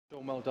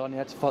Shaun, well done. You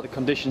had to fight the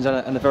conditions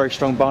and a very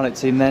strong Barnet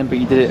team then, but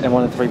you did it and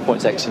won the 3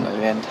 points excellently at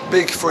the end.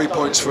 Big 3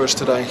 points for us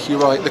today. You're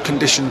right, the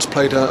conditions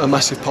played a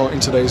massive part in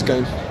today's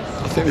game.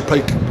 I think they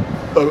played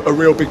a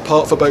real big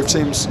part for both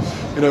teams.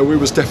 You know, we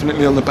was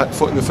definitely on the back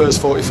foot in the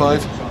first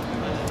 45,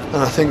 and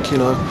I think, you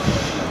know,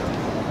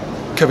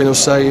 Kevin will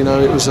say, you know,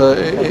 it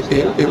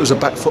was a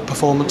back foot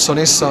performance on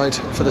his side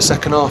for the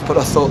second half, but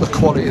I thought the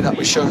quality that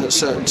was shown at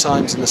certain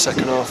times in the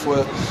second half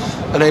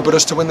enabled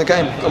us to win the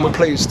game, and we're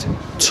pleased.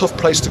 Tough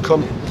place to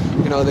come.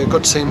 You know, they're a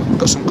good team,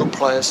 got some good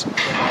players.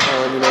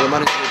 You know, the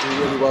manager will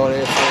do really well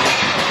here for them.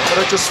 But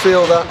I just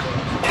feel that,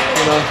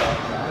 you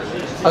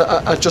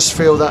know, I just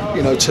feel that,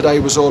 you know, today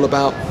was all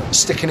about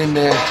sticking in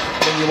there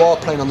when you are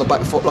playing on the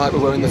back foot like we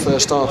were in the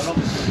first half.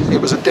 It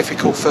was a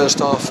difficult first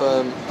half,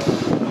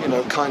 you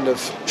know, kind of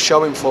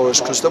showing for us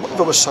because the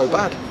weather was so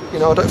bad. You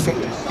know, I don't think,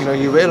 you know,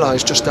 you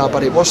realise just how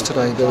bad it was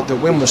today. The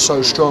wind was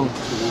so strong,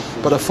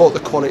 but I thought the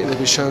quality that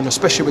was shown,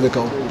 especially with the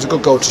goal, it was a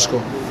good goal to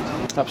score.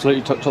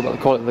 Absolutely, talk about the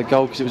quality of the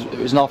goal, because it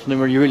was an afternoon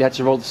where you really had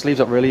to roll the sleeves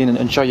up really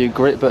and show your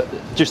grit, but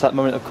just that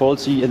moment of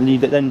quality, and you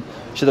then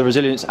show the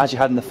resilience as you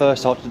had in the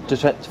first half to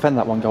defend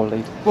that 1 goal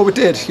lead. Well, we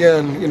did, yeah,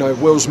 and you know,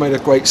 Will's made a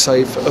great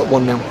save at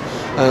 1-0,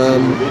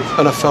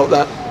 and I felt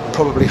that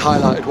probably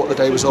highlighted what the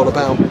day was all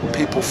about,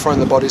 people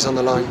throwing the bodies on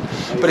the line.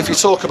 But if you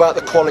talk about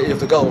the quality of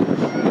the goal,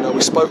 you know,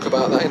 we spoke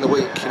about that in the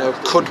week. You know,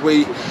 could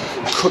we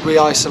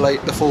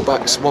isolate the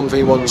fullbacks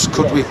 1v1s?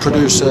 Could we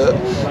produce a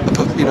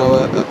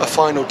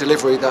final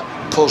delivery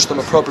that caused them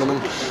a problem?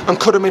 And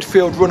could a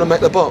midfield run and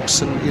make the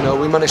box? And you know,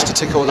 we managed to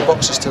tick all the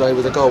boxes today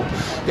with a goal.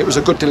 It was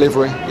a good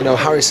delivery. You know,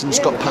 Harrison's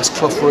got past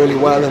Clough really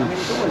well,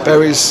 and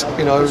Berry's,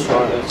 you know,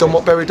 done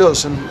what Berry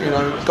does, and you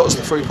know, got us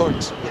the 3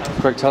 points.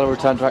 Greg Taylor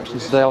returned to action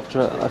today after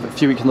a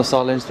few weeks on the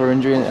sidelines through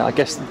injury, and I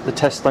guess the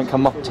tests don't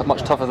come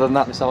much tougher than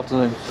that this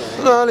afternoon.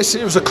 No,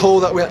 listen, it was a call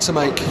that we had to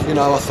make. You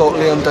know, I thought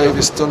Leon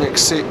Davis done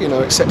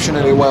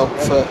exceptionally well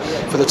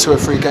for the 2 or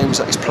 3 games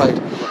that he's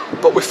played.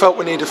 But we felt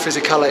we needed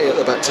physicality at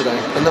the back today,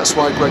 and that's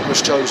why Greg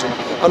was chosen.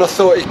 And I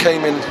thought he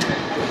came in,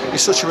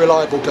 he's such a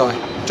reliable guy,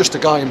 just a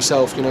guy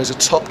himself, you know, he's a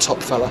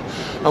top fella.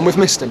 And we've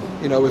missed him,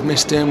 you know, we've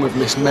missed him, we've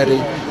missed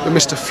Mehdi, we've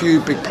missed a few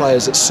big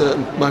players at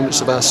certain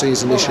moments of our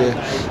season this year.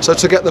 So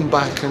to get them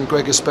back, and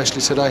Greg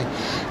especially today,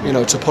 you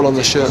know, to pull on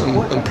the shirt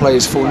and play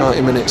his full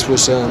 90 minutes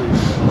was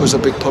a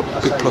big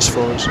plus for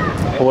us.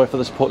 A word for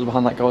the supporters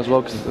behind that goal as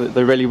well, because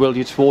they really willed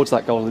you towards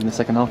that goal in the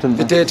second half, didn't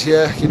they? They did,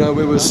 yeah. You know,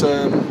 we was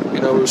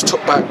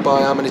took back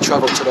by how many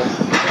travelled today.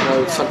 You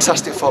know,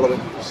 fantastic following,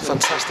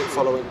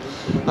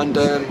 and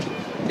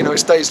you know,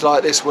 it's days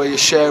like this where you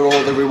share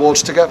all the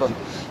rewards together.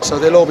 So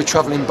they'll all be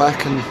travelling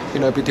back and, you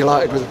know, be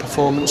delighted with the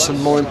performance, and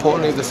more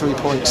importantly the 3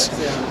 points.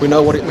 We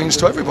know what it means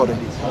to everybody.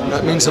 You know,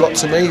 it means a lot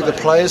to me, the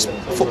players,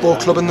 football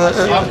club, and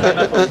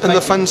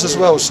the fans as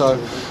well. So,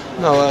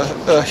 no,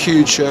 a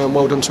huge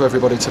well done to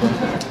everybody today.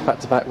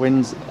 Back-to-back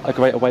wins, a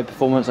great away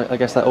performance. I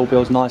guess that all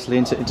builds nicely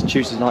into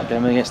Tuesday's night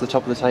game against the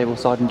top of the table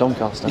side in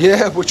Doncaster.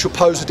 Yeah, which will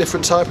pose a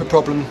different type of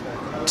problem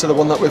to the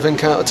one that we've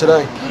encountered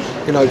today.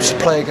 You know, to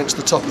play against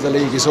the top of the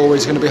league is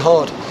always going to be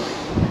hard.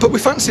 But we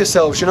fancy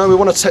ourselves, you know, we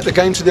want to take the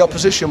game to the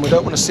opposition. We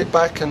don't want to sit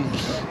back and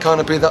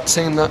kind of be that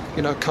team that,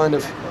 you know, kind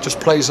of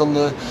just plays on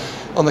the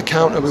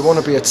counter. We want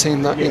to be a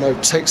team that, you know,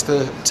 takes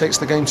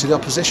the game to the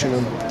opposition.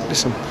 And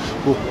listen,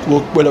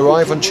 we'll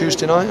arrive on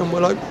Tuesday night, and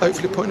we'll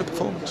hopefully put in a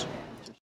performance.